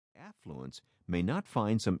affluence may not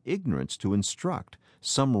find some ignorance to instruct,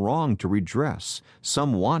 some wrong to redress,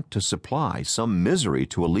 some want to supply, some misery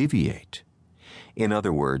to alleviate. In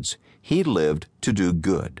other words, he lived to do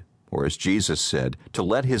good, or as Jesus said, to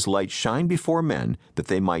let his light shine before men, that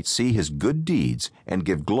they might see his good deeds and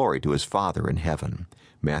give glory to his Father in heaven.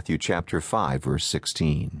 Matthew chapter 5, verse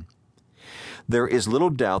 16. There is little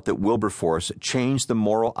doubt that Wilberforce changed the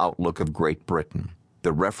moral outlook of Great Britain.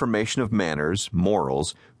 The Reformation of manners,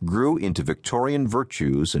 morals, grew into Victorian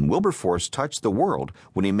virtues, and Wilberforce touched the world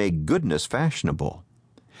when he made goodness fashionable.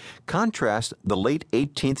 Contrast the late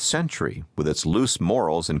 18th century, with its loose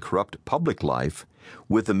morals and corrupt public life,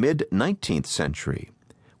 with the mid-19th century.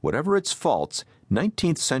 Whatever its faults,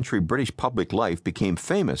 19th century British public life became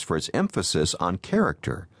famous for its emphasis on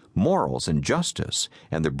character, morals, and justice,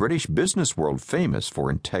 and the British business world famous for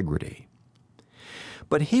integrity.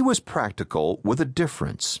 But he was practical with a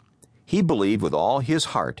difference. He believed with all his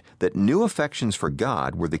heart that new affections for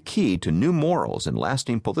God were the key to new morals and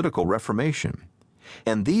lasting political reformation.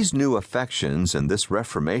 And these new affections and this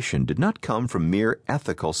reformation did not come from mere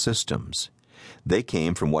ethical systems. They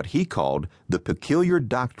came from what he called the peculiar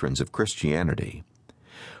doctrines of Christianity.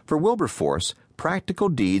 For Wilberforce, practical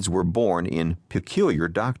deeds were born in peculiar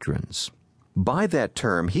doctrines. By that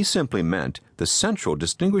term, he simply meant the central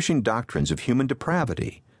distinguishing doctrines of human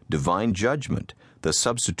depravity, divine judgment, the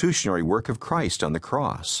substitutionary work of Christ on the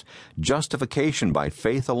cross, justification by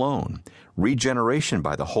faith alone, regeneration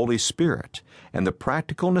by the Holy Spirit, and the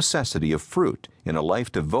practical necessity of fruit in a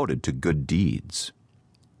life devoted to good deeds.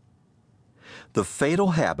 The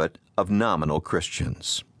fatal habit of nominal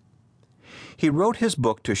Christians. He wrote his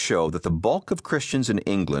book to show that the bulk of Christians in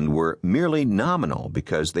England were merely nominal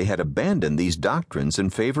because they had abandoned these doctrines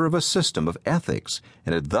in favor of a system of ethics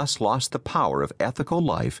and had thus lost the power of ethical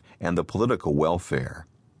life and the political welfare.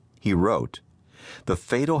 He wrote, "The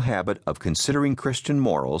fatal habit of considering Christian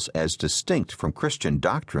morals as distinct from Christian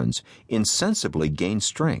doctrines insensibly gained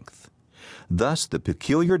strength. Thus the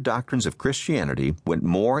peculiar doctrines of Christianity went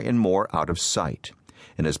more and more out of sight.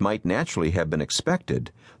 And as might naturally have been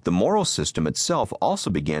expected, the moral system itself also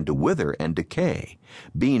began to wither and decay,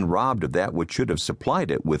 being robbed of that which should have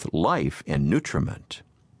supplied it with life and nutriment."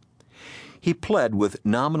 He pled with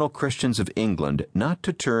nominal Christians of England not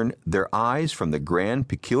to turn their eyes from the grand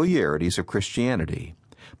peculiarities of Christianity,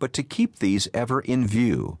 but to keep these ever in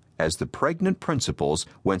view as the pregnant principles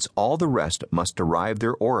whence all the rest must derive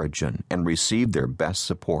their origin and receive their best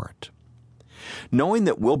support. Knowing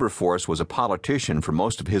that Wilberforce was a politician for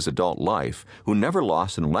most of his adult life, who never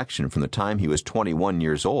lost an election from the time he was 21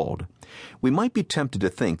 years old, we might be tempted to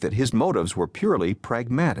think that his motives were purely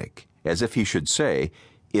pragmatic, as if he should say,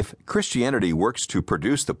 if Christianity works to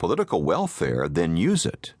produce the political welfare, then use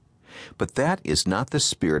it. But that is not the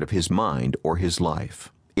spirit of his mind or his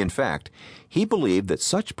life. In fact, he believed that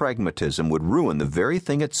such pragmatism would ruin the very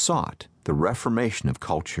thing it sought, the reformation of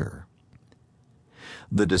culture.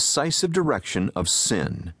 The decisive direction of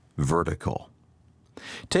sin, vertical.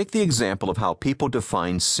 Take the example of how people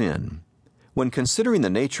define sin. When considering the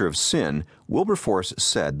nature of sin, Wilberforce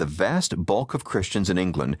said the vast bulk of Christians in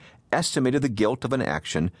England estimated the guilt of an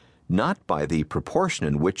action not by the proportion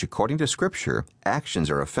in which, according to Scripture, actions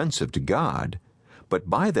are offensive to God, but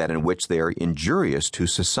by that in which they are injurious to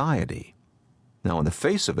society. Now, on the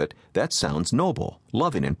face of it, that sounds noble,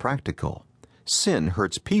 loving, and practical. Sin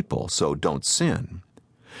hurts people, so don't sin.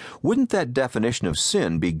 Wouldn't that definition of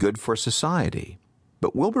sin be good for society?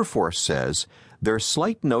 But Wilberforce says, their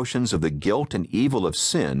slight notions of the guilt and evil of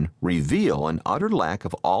sin reveal an utter lack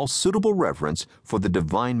of all suitable reverence for the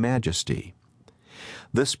divine majesty.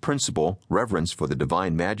 This principle, reverence for the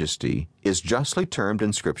divine majesty, is justly termed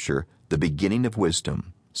in Scripture the beginning of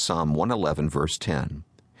wisdom, Psalm 111, verse 10.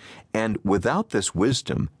 And without this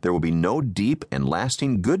wisdom, there will be no deep and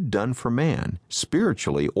lasting good done for man,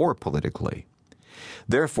 spiritually or politically.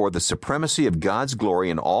 Therefore, the supremacy of God's glory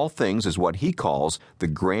in all things is what he calls the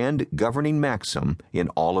grand governing maxim in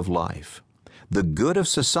all of life. The good of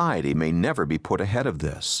society may never be put ahead of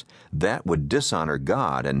this. That would dishonor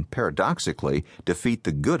God and, paradoxically, defeat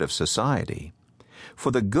the good of society.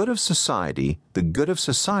 For the good of society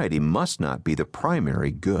must not be the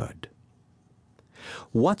primary good.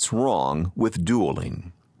 What's wrong with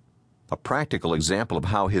dueling? A practical example of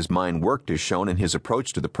how his mind worked is shown in his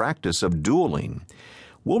approach to the practice of dueling.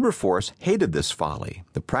 Wilberforce hated this folly,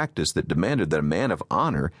 the practice that demanded that a man of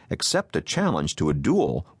honor accept a challenge to a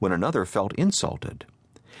duel when another felt insulted.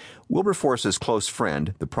 Wilberforce's close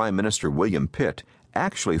friend, the Prime Minister William Pitt,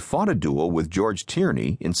 actually fought a duel with George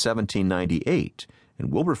Tierney in 1798,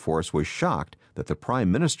 and Wilberforce was shocked that the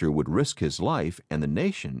Prime Minister would risk his life and the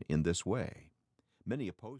nation in this way. Many opposed